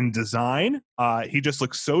excellence in design. He just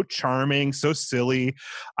looks so charming, so silly.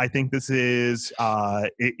 I think this is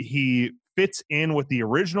he fits in with the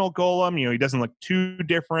original Golem. He doesn't look too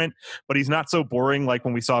different, but he's not so boring like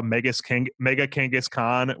when we saw Mega Kangaskhan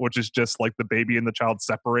Khan, which is just like the baby and the child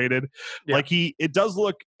separated. Yeah. Like it does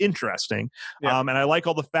look interesting. Yeah. And I like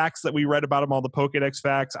all the facts that we read about him, all the Pokedex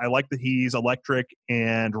facts. I like that he's electric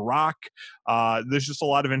and rock. There's just a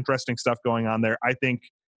lot of interesting stuff going on there. I think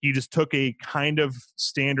he just took a kind of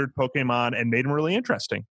standard Pokemon and made him really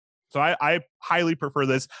interesting. So I highly prefer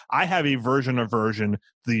this. I have a version of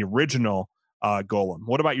the original Golem.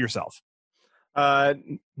 What about yourself?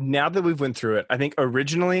 Now that we've went through it, I think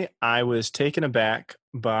originally I was taken aback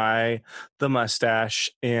by the mustache,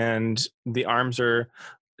 and the arms are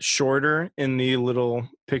shorter in the little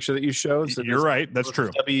picture that you showed. So you're right. That's true.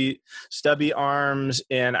 Stubby arms.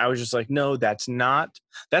 And I was just like, no, that's not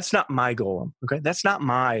my Golem. Okay. That's not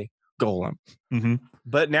my Golem. Mm-hmm.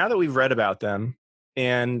 But now that we've read about them,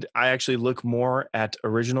 and I actually look more at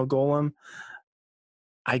original Golem,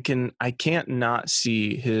 I can't not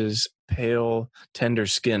see his pale, tender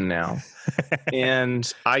skin now. And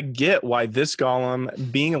I get why this Golem,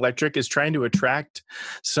 being electric, is trying to attract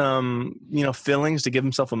some, fillings to give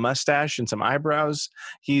himself a mustache and some eyebrows.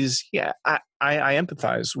 I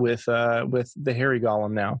empathize with the hairy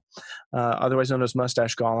Golem now, otherwise known as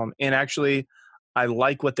Mustache Golem. And actually, I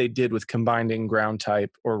like what they did with combining ground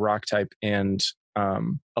type or rock type and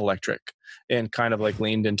electric, and kind of like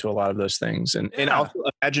leaned into a lot of those things, and also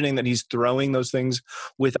imagining that he's throwing those things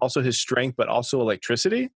with also his strength but also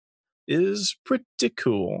electricity is pretty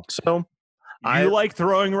cool. So I like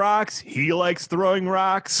throwing rocks, he likes throwing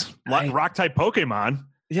rocks, rock type Pokemon.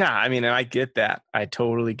 Yeah, I mean, and I get that. I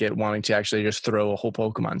totally get wanting to actually just throw a whole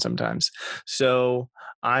Pokemon sometimes. So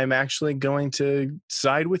I'm actually going to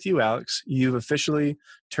side with you, Alex. You've officially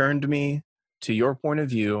turned me to your point of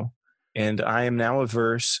view, and I am now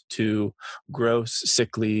averse to gross,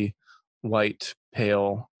 sickly, white,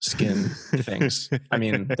 pale skin things. I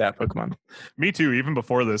mean, that Pokemon. Me too. Even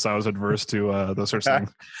before this, I was adverse to those sorts of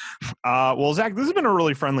things. Well, Zach, this has been a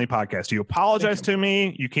really friendly podcast. You apologized to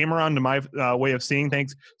me. You came around to my way of seeing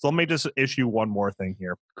things. So let me just issue one more thing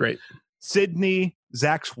here. Great. Sydney,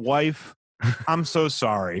 Zach's wife, I'm so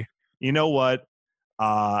sorry. You know what?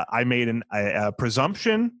 I made a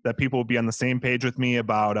presumption that people would be on the same page with me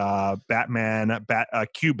about Batman,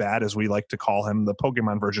 Q-Bat, as we like to call him, the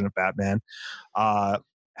Pokemon version of Batman,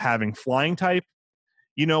 having flying type.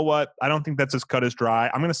 You know what? I don't think that's as cut as dry.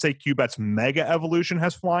 I'm going to say Q-Bat's Mega Evolution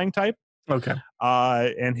has flying type. Okay.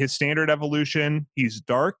 And his standard evolution, he's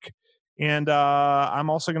dark. And I'm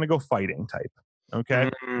also going to go fighting type. Okay.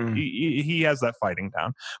 He has that fighting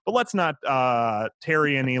down. But let's not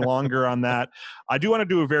tarry any longer on that. I do want to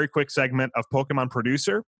do a very quick segment of Pokemon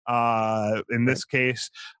Producer. In this case,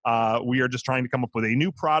 we are just trying to come up with a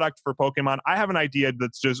new product for Pokemon. I have an idea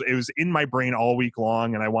it was in my brain all week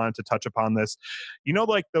long, and I wanted to touch upon this. You know,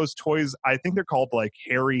 like those toys, I think they're called like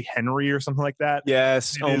Harry Henry or something like that.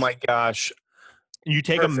 Yes. My gosh. You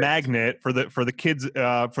take Perfect. A magnet for the kids,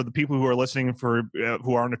 for the people who are listening,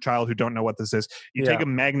 who aren't a child who don't know what this is. You take a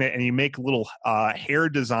magnet and you make little hair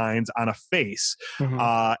designs on a face, and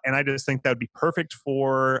I just think that would be perfect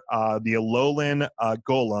for the Alolan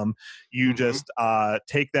Golem. You just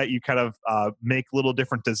take that, you kind of make little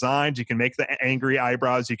different designs. You can make the angry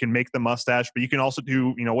eyebrows, you can make the mustache, but you can also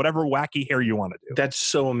do whatever wacky hair you want to do. That's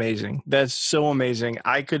so amazing.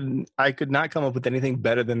 I could not come up with anything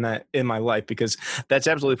better than that in my life, because that's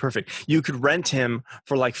absolutely perfect. You could rent him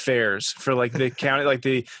for like fairs, for like the county, like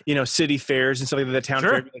the city fairs and stuff like that. The town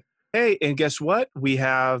fair. Like, hey, and guess what? We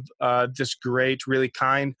have this great, really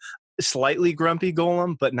kind, slightly grumpy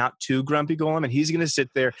golem, but not too grumpy golem, and he's going to sit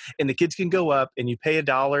there, and the kids can go up, and you pay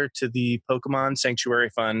 $1 to the Pokemon Sanctuary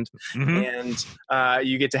Fund, and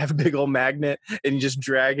you get to have a big old magnet, and you just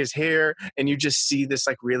drag his hair, and you just see this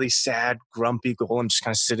like really sad, grumpy golem just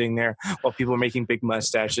kind of sitting there while people are making big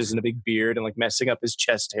mustaches and a big beard and like messing up his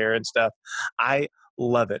chest hair and stuff. I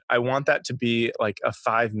love it. I want that to be like a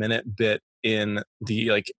 5-minute bit in the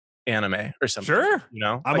like anime or something. Sure.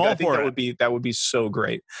 I'm all for it. That would be so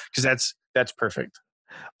great, because that's perfect.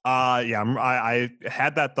 I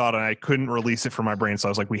had that thought and I couldn't release it from my brain, so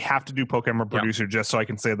I was like, we have to do Pokemon Producer just so I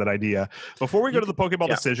can say that idea. Before we go to the Pokeball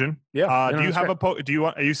decision, do you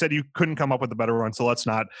have you said you couldn't come up with a better one, so let's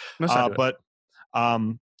not. I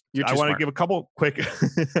want to give a couple quick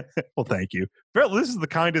well, thank you. This is the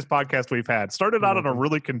kindest podcast we've had. Started out on a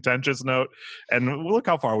really contentious note, and look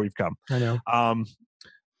how far we've come. I know.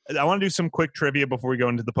 I want to do some quick trivia before we go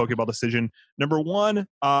into the Pokeball decision. Number one,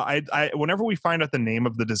 whenever we find out the name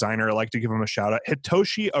of the designer, I like to give him a shout out.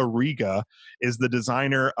 Hitoshi Ariga is the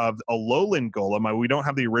designer of Alolan Golem. We don't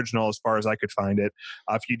have the original as far as I could find it.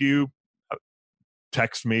 If you do,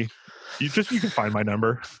 text me. You can find my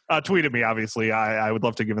number. Tweet at me, obviously. I would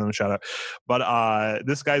love to give them a shout out. But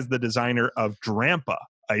this guy's the designer of Drampa,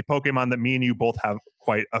 a Pokemon that me and you both have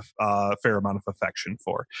quite a fair amount of affection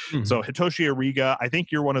for. So Hitoshi Ariga, I think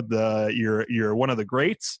you're one of the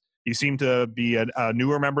greats. You seem to be a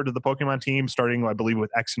newer member to the Pokemon team, starting, I believe,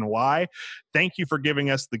 with X and Y. Thank you for giving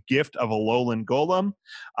us the gift of Alolan Golem,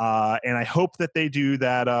 and I hope that they do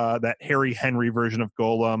that Harry Henry version of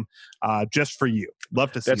Golem just for you.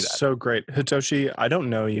 Love to see that. That's so great. Hitoshi, I don't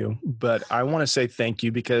know you, but I want to say thank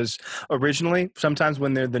you, because originally, sometimes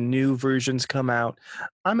when the new versions come out,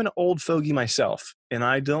 I'm an old fogey myself, and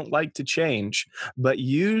I don't like to change, but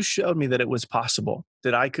you showed me that it was possible,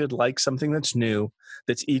 that I could like something that's new,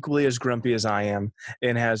 that's equally as grumpy as I am,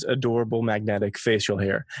 and has adorable magnetic facial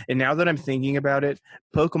hair. And now that I'm thinking about it,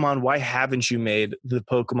 Pokemon, why haven't you made the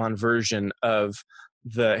Pokemon version of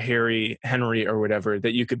the Harry Henry or whatever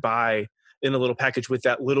that you could buy in a little package with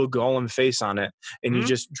that little golem face on it, and you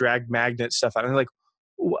just drag magnet stuff out? And like,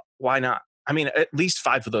 why not? I mean, at least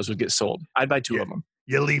 5 of those would get sold. I'd buy 2 of them.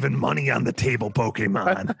 You're leaving money on the table,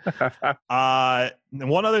 Pokemon.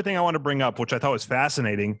 One other thing I want to bring up, which I thought was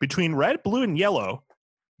fascinating, between red, blue, and yellow,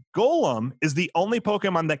 Golem is the only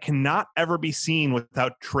Pokemon that cannot ever be seen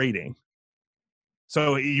without trading.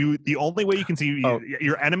 So the only way you can see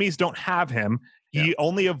your enemies don't have him. He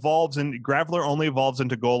only evolves, and Graveler only evolves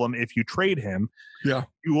into Golem if you trade him. Yeah,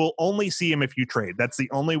 you will only see him if you trade. That's the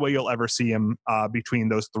only way you'll ever see him between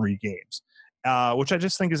those 3 games. Which I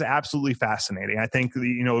just think is absolutely fascinating. I think,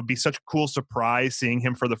 it would be such a cool surprise seeing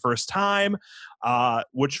him for the first time,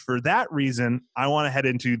 which for that reason, I want to head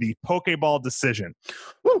into the Pokeball decision.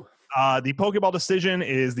 Woo! The Pokeball decision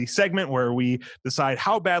is the segment where we decide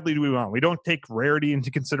how badly do we want. We don't take rarity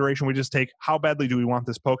into consideration. We just take how badly do we want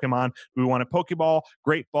this Pokemon. Do we want a Pokeball,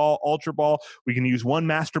 Great Ball, Ultra Ball? We can use one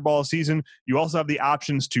Master Ball a season. You also have the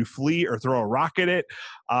options to flee or throw a rock at it.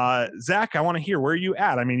 Zach, I want to hear where you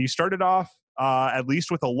at. I mean, you started off at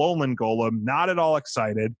least with a Alolan Golem, not at all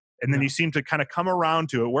excited, and then you seem to kind of come around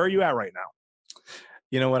to it. Where are you at right now?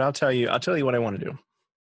 You know what? I'll tell you what I want to do.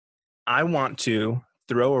 I want to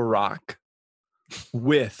throw a rock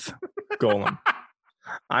with Golem.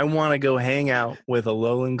 I want to go hang out with a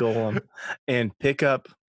Alolan Golem and pick up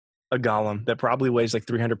a Golem that probably weighs like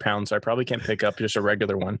 300 pounds. So I probably can't pick up just a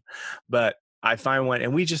regular one, but I find one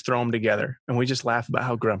and we just throw them together and we just laugh about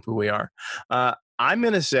how grumpy we are. I'm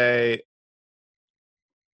going to say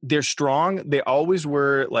they're strong. They always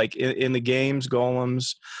were, like in the games,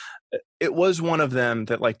 Golems. It was one of them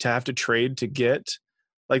that, like, to have to trade to get,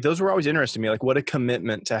 like, those were always interesting to me. Like, what a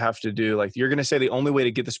commitment to have to do. Like, you're going to say the only way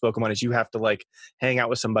to get this Pokemon is you have to, like, hang out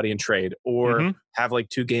with somebody and trade, or have, like,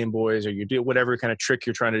 2 Game Boys, or you do whatever kind of trick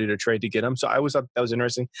you're trying to do to trade to get them. So I always thought that was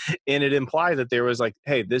interesting. And it implied that there was, like,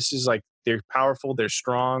 hey, this is, like, they're powerful, they're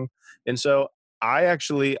strong. And so I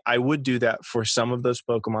would do that for some of those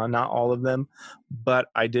Pokemon, not all of them. But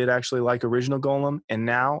I did actually like Original Golem. And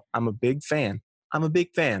now I'm a big fan.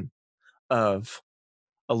 Of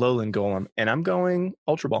Alolan Golem, and I'm going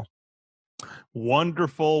Ultra Ball.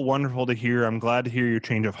 Wonderful to hear. I'm glad to hear your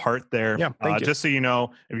change of heart there. Yeah, thank you. Just so you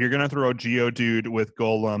know, if you're going to throw a Geodude with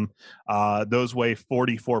Golem, those weigh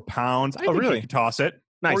 44 pounds. I think really? you can toss it.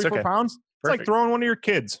 Nice, 44 pounds? It's like throwing one of your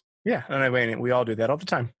kids. Yeah, and I mean, we all do that all the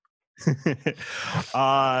time.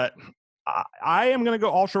 I am going to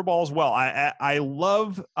go Ultra Ball as well. I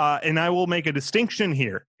love, and I will make a distinction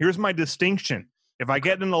here. Here's my distinction. If I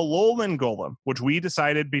get an Alolan Golem, which we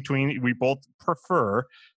both prefer,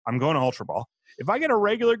 I'm going Ultra Ball. If I get a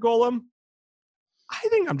regular Golem, I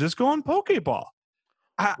think I'm just going Pokeball.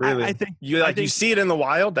 Really? I think you see it in the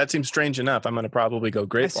wild? That seems strange enough. I'm going to probably go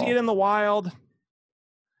Great Ball. I see it in the wild.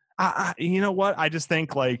 You know what? I just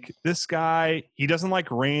think, like, this guy, he doesn't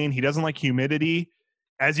like rain. He doesn't like humidity.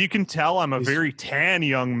 As you can tell, I'm a very tan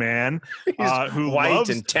young man who white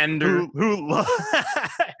loves, and tender.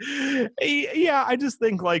 Yeah, I just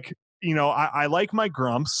think, like, you know, I like my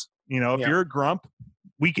grumps. You know, if you're a grump,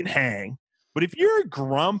 we can hang. But if you're a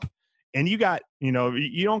grump and you got, you know,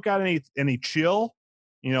 you don't got any chill,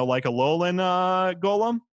 you know, like a Alolan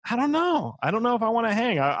Golem, I don't know. I don't know if I want to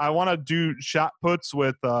hang. I want to do shot puts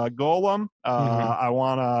with Golem. I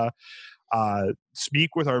want to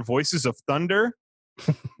speak with our voices of thunder.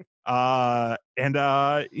 I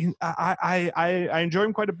enjoy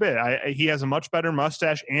him quite a bit. He has a much better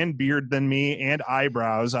mustache and beard than me, and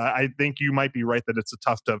eyebrows. I think you might be right that it's a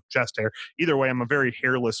tuft of chest hair. Either way, I'm a very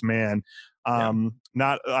hairless man.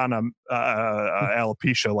 Not on a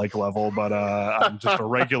alopecia like level, but I'm just a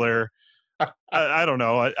regular. I don't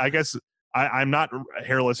know. I guess I'm not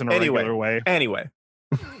hairless in a regular way. Anyway.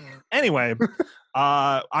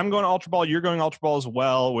 I'm going Ultra Ball. You're going Ultra Ball as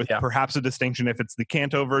well, with perhaps a distinction if it's the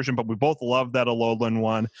Kanto version, but we both love that Alolan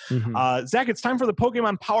one. Zach, it's time for the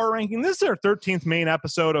Pokemon Power Ranking. This is our 13th main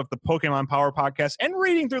episode of the Pokemon Power Podcast, and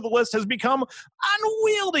reading through the list has become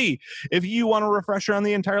unwieldy. If you want a refresher on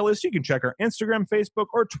the entire list, you can check our Instagram, Facebook,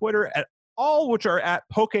 or Twitter at all, which are at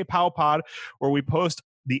PokePowPod, where we post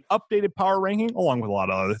the updated power ranking, along with a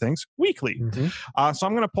lot of other things, weekly. So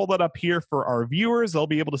I'm going to pull that up here for our viewers. They'll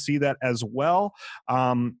be able to see that as well.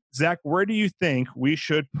 Zach, where do you think we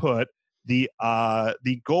should put the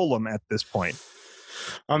Golem at this point?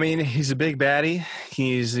 I mean, he's a big baddie.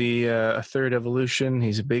 He's a third evolution.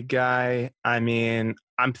 He's a big guy. I mean,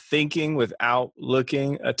 I'm thinking without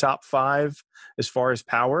looking a top 5 as far as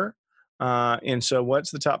power. And so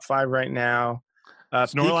what's the top 5 right now?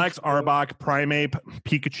 Snorlax, Arbok, Primeape,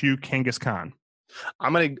 Pikachu, Kangaskhan.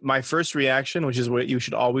 My first reaction, which is what you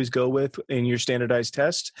should always go with in your standardized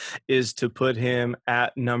test, is to put him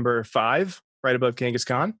at number 5, right above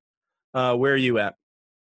Kangaskhan. Where are you at?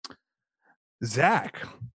 Zach,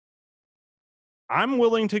 I'm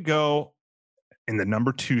willing to go in the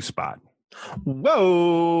number 2 spot.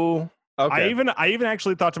 Whoa. Okay. I even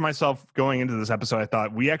actually thought to myself going into this episode, I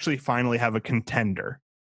thought we actually finally have a contender.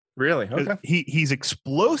 Really? Okay. He's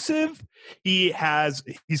explosive. He's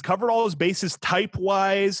covered all his bases type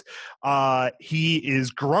wise. He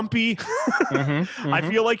is grumpy. I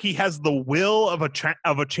feel like he has the will of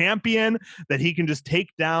a champion, that he can just take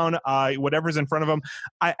down whatever's in front of him.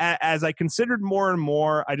 As I considered more and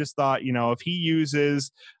more, I just thought, you know, if he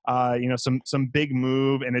uses some big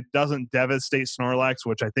move, and it doesn't devastate Snorlax,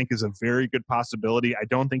 which I think is a very good possibility. I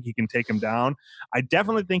don't think he can take him down. I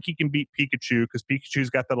definitely think he can beat Pikachu because Pikachu's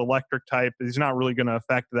got that electric type. He's not really going to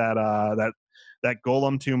affect that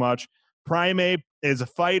Golem too much. Primeape is a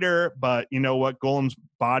fighter, but you know what? Golem's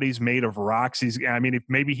body's made of rocks.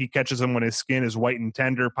 Maybe he catches him when his skin is white and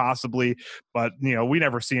tender, possibly, but we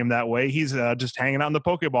never see him that way. He's just hanging out in the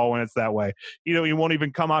Pokeball when it's that way. He won't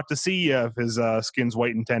even come out to see you if his skin's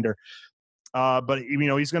white and tender. But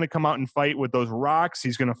he's going to come out and fight with those rocks.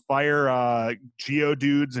 He's going to fire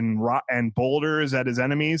Geodudes and boulders at his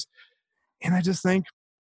enemies. And I just think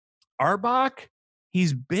Arbok,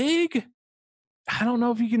 he's big. I don't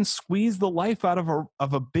know if he can squeeze the life out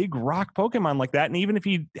of a big rock Pokemon like that. And even if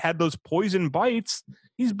he had those poison bites,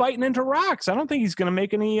 he's biting into rocks. I don't think he's going to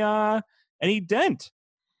make any dent.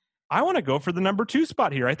 I want to go for the number 2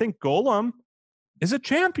 spot here. I think Golem is a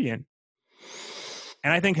champion.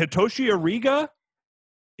 And I think Hitoshi Ariga,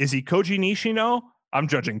 is he Koji Nishino? I'm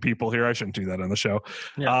judging people here. I shouldn't do that on the show.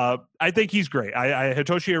 Yeah. I think he's great.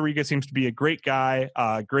 Hitoshi Ariga seems to be a great guy,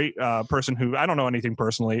 great person who I don't know anything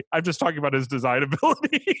personally. I'm just talking about his design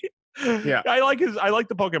ability. Yeah, I like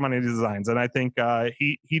the Pokemon he designs, and I think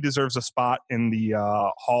he deserves a spot in the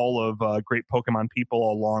hall of great Pokemon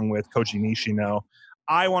people, along with Koji Nishino.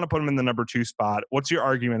 I want to put him in the number 2 spot. What's your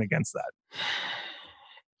argument against that?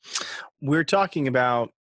 We're talking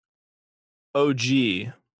about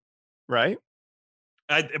OG, right?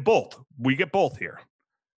 Both. We get both here.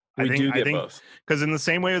 I think both. Because in the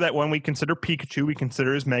same way that when we consider Pikachu, we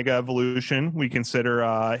consider his Mega Evolution, we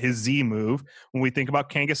consider his Z move. When we think about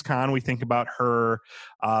Kangaskhan, we think about her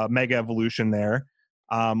Mega Evolution there.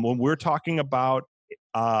 When we're talking about...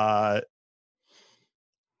 did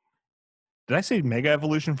I say Mega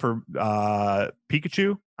Evolution for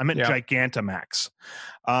Pikachu? I meant Gigantamax.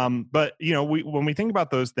 But when we think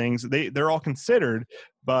about those things, they're all considered.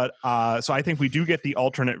 But so I think we do get the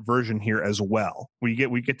alternate version here as well. We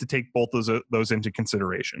get to take both those into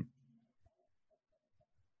consideration.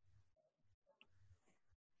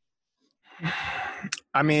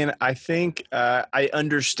 I think I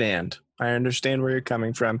understand. I understand where you're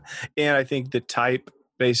coming from, and I think the type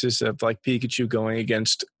basis of like Pikachu going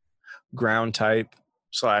against ground type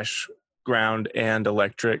 / ground and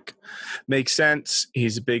electric makes sense.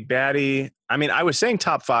 He's a big baddie. I was saying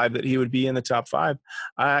top 5, that he would be in the top 5.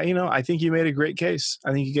 I think you made a great case.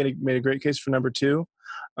 I think you made a great case for number 2.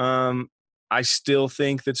 I still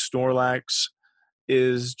think that Snorlax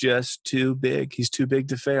is just too big. He's too big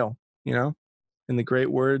to fail, in the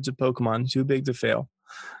great words of Pokemon, too big to fail.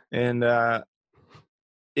 And but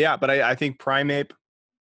I think Primeape,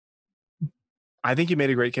 I think you made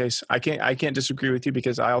a great case. I can't disagree with you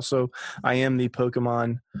because I am the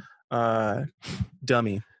Pokemon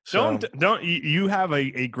dummy. So. Don't you have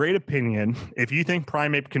a great opinion? If you think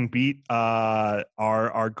Primeape can beat our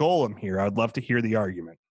Golem here, I'd love to hear the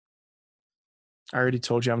argument. I already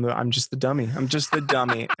told you I'm just the dummy. I'm just the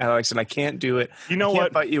dummy, Alex, and I can't do it. You know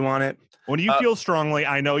what? Fight you on it. When you feel strongly,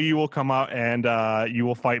 I know you will come out and you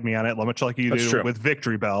will fight me on it, much like you do with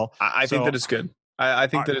Victory Bell. I think that it's good. I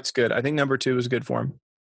think that it's good. I think number 2 is good for him.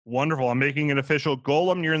 Wonderful. I'm making it official.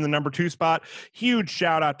 Golem, you're in the number 2 spot. Huge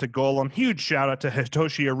shout out to Golem. Huge shout out to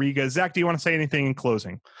Hitoshi Ariga. Zach, do you want to say anything in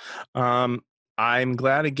closing? I'm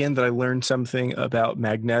glad again that I learned something about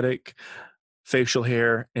magnetic facial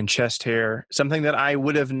hair and chest hair, something that I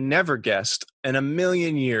would have never guessed in a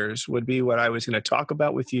million years would be what I was going to talk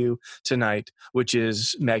about with you tonight, which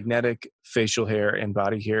is magnetic facial hair and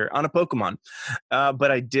body hair on a Pokemon.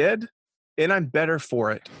 But I did, and I'm better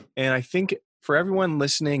for it. And I think for everyone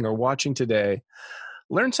listening or watching today,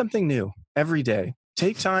 learn something new every day.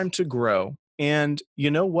 Take time to grow. And you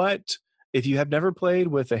know what? If you have never played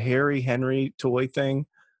with a Harry Henry toy thing,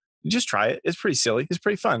 just try it. It's pretty silly. It's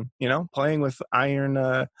pretty fun, playing with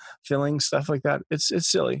iron filling, stuff like that. It's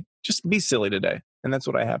silly. Just be silly today. And that's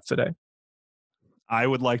what I have today. I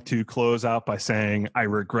would like to close out by saying I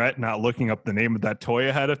regret not looking up the name of that toy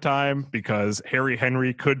ahead of time because Harry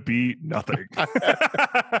Henry could be nothing.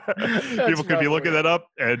 People could be looking that up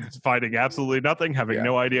and finding absolutely nothing, having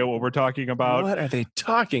no idea what we're talking about. What are they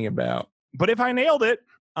talking about? But if I nailed it,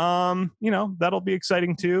 that'll be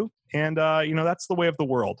exciting too. And, that's the way of the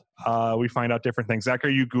world. We find out different things. Zach, are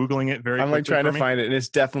you Googling it very quickly? I'm trying to find it, and it's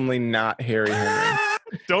definitely not Harry Henry.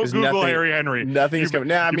 Don't Google Harry Henry. Nothing's coming.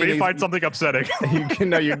 You may find something upsetting.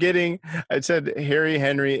 You're getting, it said Harry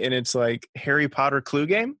Henry, and it's like Harry Potter Clue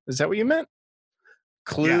game. Is that what you meant?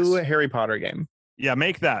 Clue, yes. Harry Potter game. Yeah,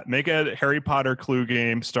 make a Harry Potter Clue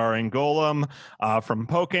game starring Golem from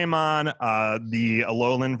Pokemon, the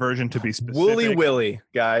Alolan version to be specific. Woolly Willy,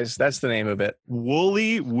 guys. That's the name of it.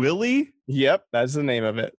 Woolly Willy? Yep, that's the name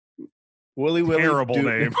of it. Woolly Willy. Terrible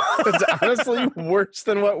name. It's honestly worse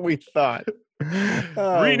than what we thought.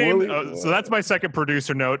 Rename. So that's my second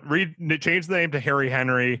producer note. Change the name to Harry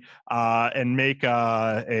Henry and make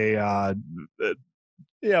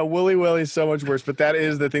yeah, Woolly Willy is so much worse, but that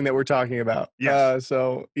is the thing that we're talking about. Yes.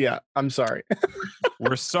 So yeah, I'm sorry.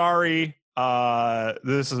 We're sorry.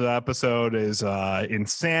 This episode is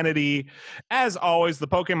insanity. As always, the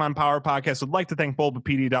Pokemon Power Podcast would like to thank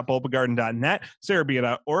bulbapd.bulbagarden.net,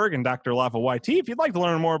 Cerebia.org, and Dr. Lava YT. If you'd like to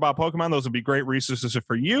learn more about Pokemon, those would be great resources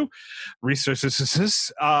for you. If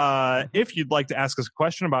you'd like to ask us a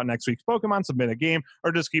question about next week's Pokemon, submit a game,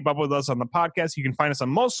 or just keep up with us on the podcast, you can find us on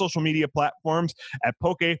most social media platforms at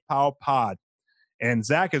PokePowPod. And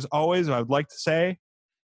Zach, as always, I would like to say,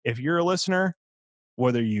 if you're a listener,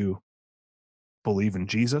 whether you believe in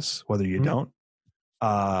Jesus, whether you don't, we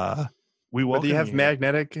welcome whether you have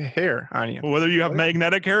magnetic hair on you, whether you have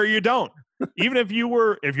magnetic hair or you don't, even if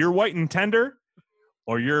you're white and tender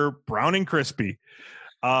or you're brown and crispy,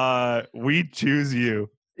 we choose you.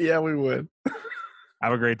 Yeah, we would.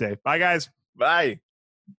 Have a great day. Bye, guys. Bye.